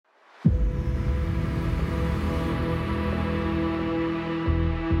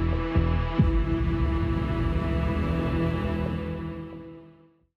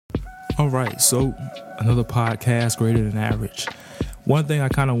All right, so another podcast greater than average. One thing I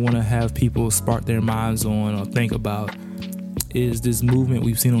kind of want to have people spark their minds on or think about is this movement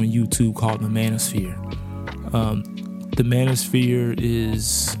we've seen on YouTube called the Manosphere. The Manosphere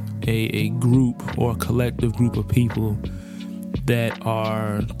is a group or a collective group of people that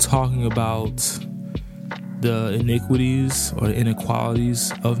are talking about the iniquities or the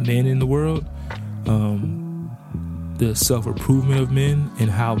inequalities of men in the world, the self-improvement of men, and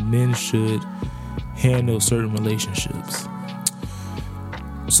how men should handle certain relationships.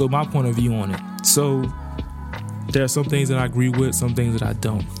 So my point of view on it. So there are some things that I agree with, some things that I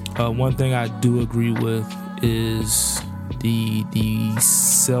don't. One thing I do agree with is the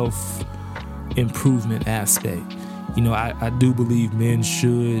self-improvement aspect. You know, I do believe men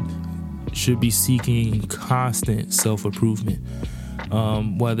should be seeking constant self-improvement,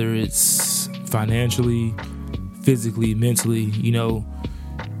 whether it's financially, physically, mentally, you know,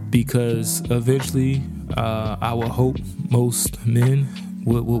 because eventually I would hope most men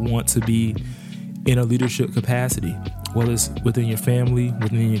would want to be in a leadership capacity, whether it's within your family,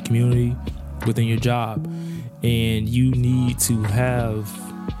 within your community, within your job. And you need to have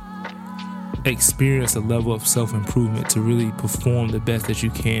experienced a level of self-improvement to really perform the best that you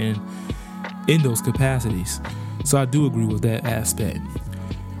can in those capacities. So I do agree with that aspect.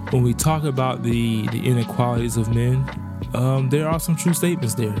 When we talk about the inequalities of men, there are some true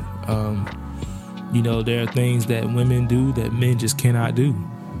statements there. You know, there are things that women do that men just cannot do.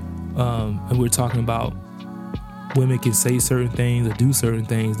 And we're talking about women can say certain things or do certain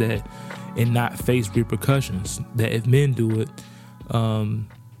things that and not face repercussions that if men do it,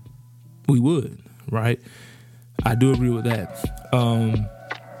 we would, right? I do agree with that.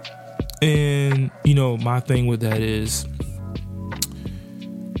 And, you know, my thing with that is,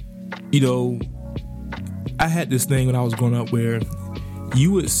 you know, I had this thing when I was growing up where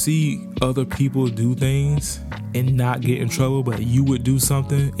you would see other people do things and not get in trouble, but you would do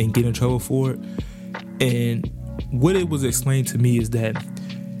something and get in trouble for it. And what it was explained to me is that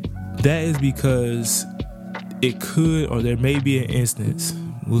is because it could, or there may be an instance,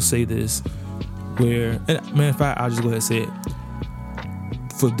 we'll say this, where, and matter of fact, I'll just go ahead and say it.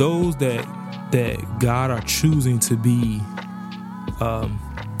 For those that God are choosing to be,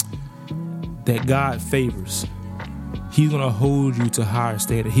 that God favors, He's going to hold you to higher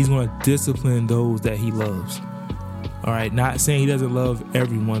standard. He's going to discipline those that He loves. All right, not saying He doesn't love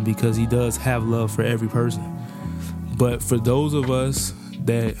everyone, because He does have love for every person. But for those of us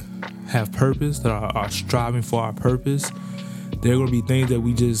that have purpose, that are striving for our purpose, there are going to be things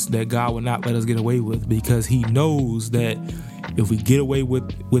that God will not let us get away with, because He knows that if we get away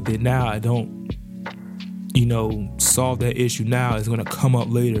with it now, I don't, you know, solve that issue now, it's going to come up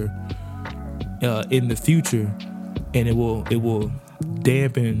later in the future, and it will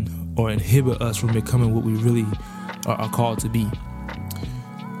dampen or inhibit us from becoming what we really are called to be.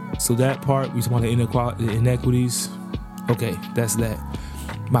 So that part, we just want the inequities. Okay, that's that.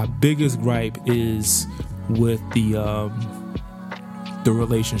 My biggest gripe is with the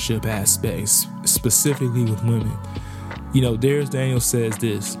relationship aspects, specifically with women. You know, Darius Daniel says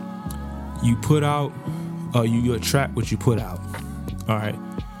this: you put out, you attract what you put out. All right.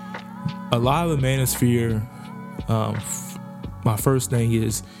 A lot of the Manosphere, my first thing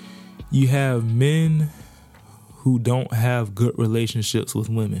is, you have men who don't have good relationships with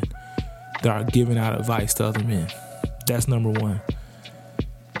women that are giving out advice to other men. That's number one.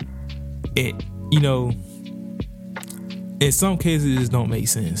 It, you know, in some cases it just don't make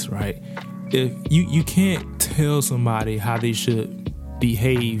sense, right? If you can't tell somebody how they should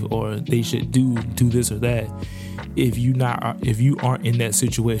behave or they should do this or that if you aren't in that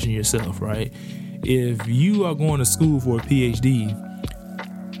situation yourself, right? If you are going to school for a PhD,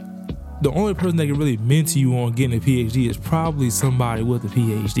 the only person that can really mentor you on getting a PhD is probably somebody with a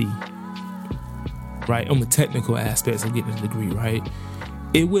PhD, right? On the technical aspects of getting a degree, right?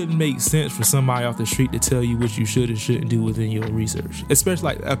 It wouldn't make sense for somebody off the street to tell you what you should and shouldn't do within your research,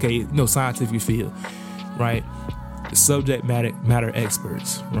 especially scientific field, right? Subject matter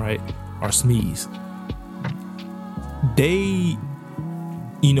experts, right? Or SMEs. They,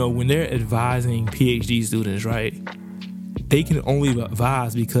 you know, when they're advising PhD students, right, they can only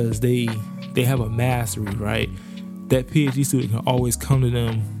advise because they have a mastery, right? That PhD student can always come to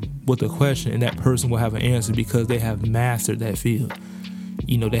them with a question, and that person will have an answer because they have mastered that field.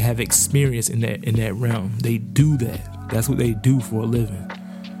 You know, they have experience in that realm. They do that. That's what they do for a living,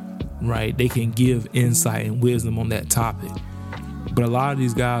 right? They can give insight and wisdom on that topic. But a lot of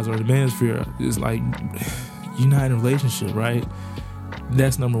these guys are the Manosphere. It's like, you're not in a relationship, right?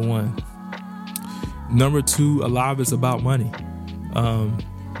 That's number one. Number two, a lot of it's about money.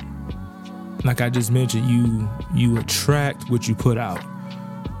 like I just mentioned, you attract what you put out.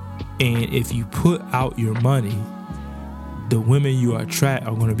 And if you put out your money, the women you attract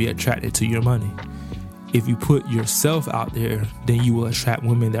are going to be attracted to your money. If you put yourself out there, then you will attract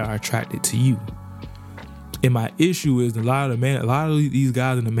women that are attracted to you. And my issue is a lot of these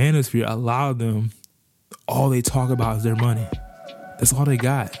guys in the manosphere, a lot of them, all they talk about is their money. That's all they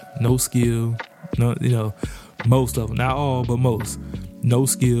got. No skill. No, most of them, not all, but most. No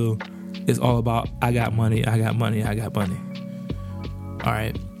skill. It's all about I got money. All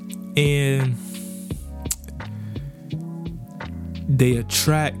right. And they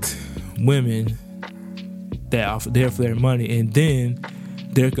attract women that are there for their money, and then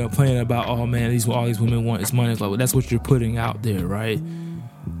they're complaining about, oh man, all these women want is money. It's like, well, that's what you're putting out there, right?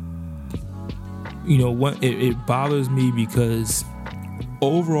 It bothers me because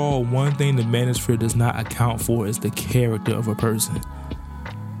overall, one thing the manosphere does not account for is the character of a person.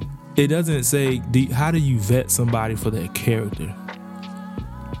 It doesn't say, how do you vet somebody for their character?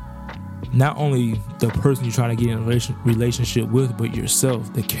 Not only the person you're trying to get in a relationship with, but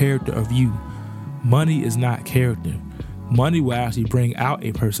yourself, the character of you. Money is not character. Money will actually bring out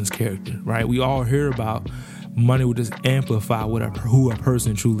a person's character, right? We all hear about money will just amplify who a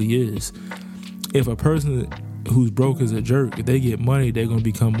person truly is. If a person who's broke is a jerk, if they get money, they're going to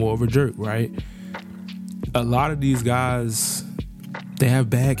become more of a jerk, right? A lot of these guys, they have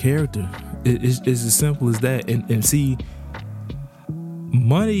bad character. It's as simple as that. And see,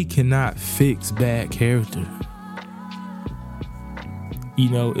 money cannot fix bad character.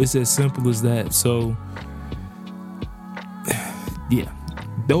 It's as simple as that. So, yeah,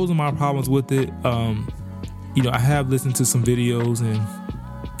 those are my problems with it. I have listened to some videos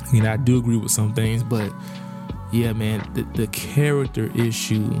and I do agree with some things, but yeah, man, the character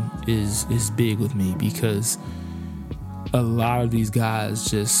issue is big with me because a lot of these guys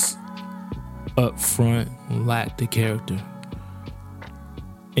just up front lack the character.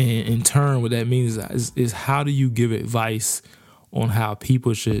 And in turn, what that means is how do you give advice on how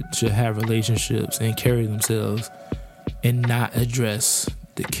people should have relationships and carry themselves and not address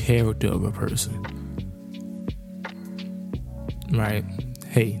the character of a person, right?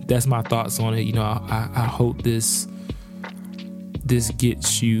 Hey, that's my thoughts on it. I hope this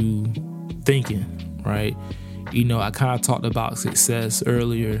gets you thinking, right? I kind of talked about success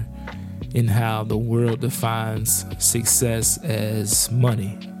earlier in how the world defines success as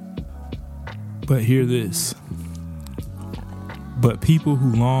money. But hear this. But people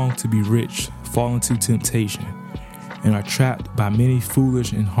who long to be rich fall into temptation and are trapped by many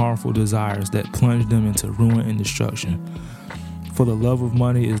foolish and harmful desires that plunge them into ruin and destruction. For the love of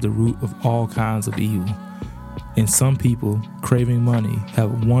money is the root of all kinds of evil. And some people, craving money,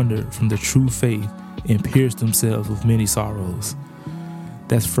 have wandered from the true faith and pierced themselves with many sorrows.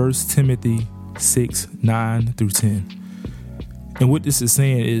 That's 1 Timothy 6:9-10. And what this is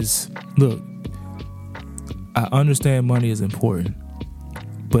saying is, look, I understand money is important,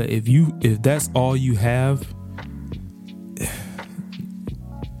 but if that's all you have,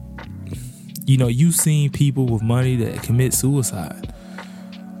 you've seen people with money that commit suicide.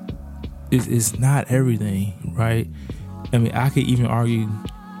 It's not everything, right? I mean, I could even argue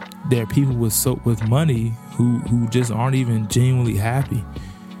there are people with money who just aren't even genuinely happy,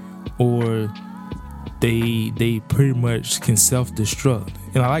 or they pretty much can self-destruct.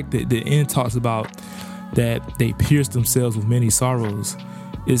 And I like that the end talks about that they pierce themselves with many sorrows.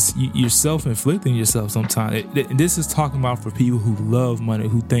 It's you're self-inflicting yourself sometimes. This is talking about for people who love money,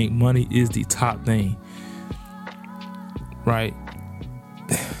 who think money is the top thing, right?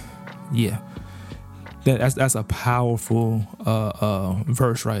 Yeah, that's a powerful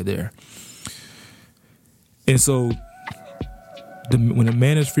verse right there. And so when the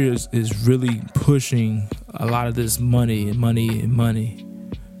manosphere is really pushing a lot of this money,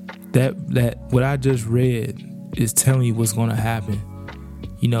 that what I just read is telling you what's going to happen.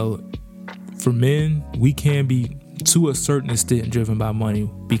 For men, we can be to a certain extent driven by money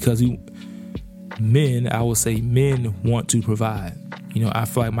because men want to provide. I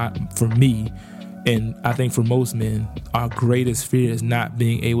feel like for me, and I think for most men, our greatest fear is not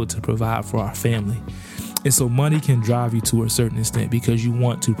being able to provide for our family. And so money can drive you to a certain extent because you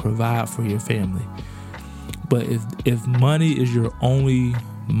want to provide for your family. But if money is your only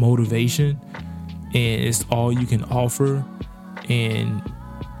motivation and it's all you can offer, and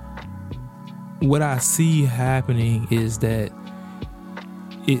what I see happening is that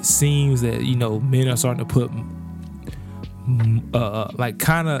it seems that men are starting to put like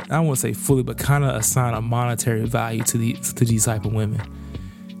kind of, I won't say fully, but kind of assign a monetary value to these type of women.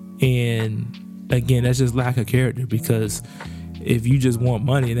 And again, that's just lack of character, because if you just want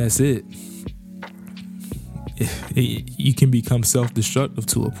money and that's it, you can become self-destructive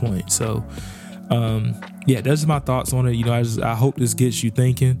to a point. So, that's just my thoughts on it. You know, I hope this gets you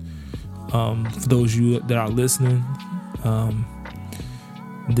thinking. For those of you that are listening,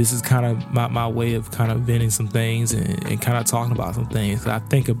 this is kind of my way of kind of venting some things and kind of talking about some things that I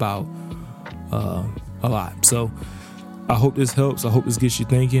think about a lot. So I hope this helps. I hope this gets you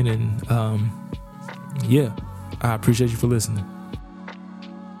thinking. And I appreciate you for listening.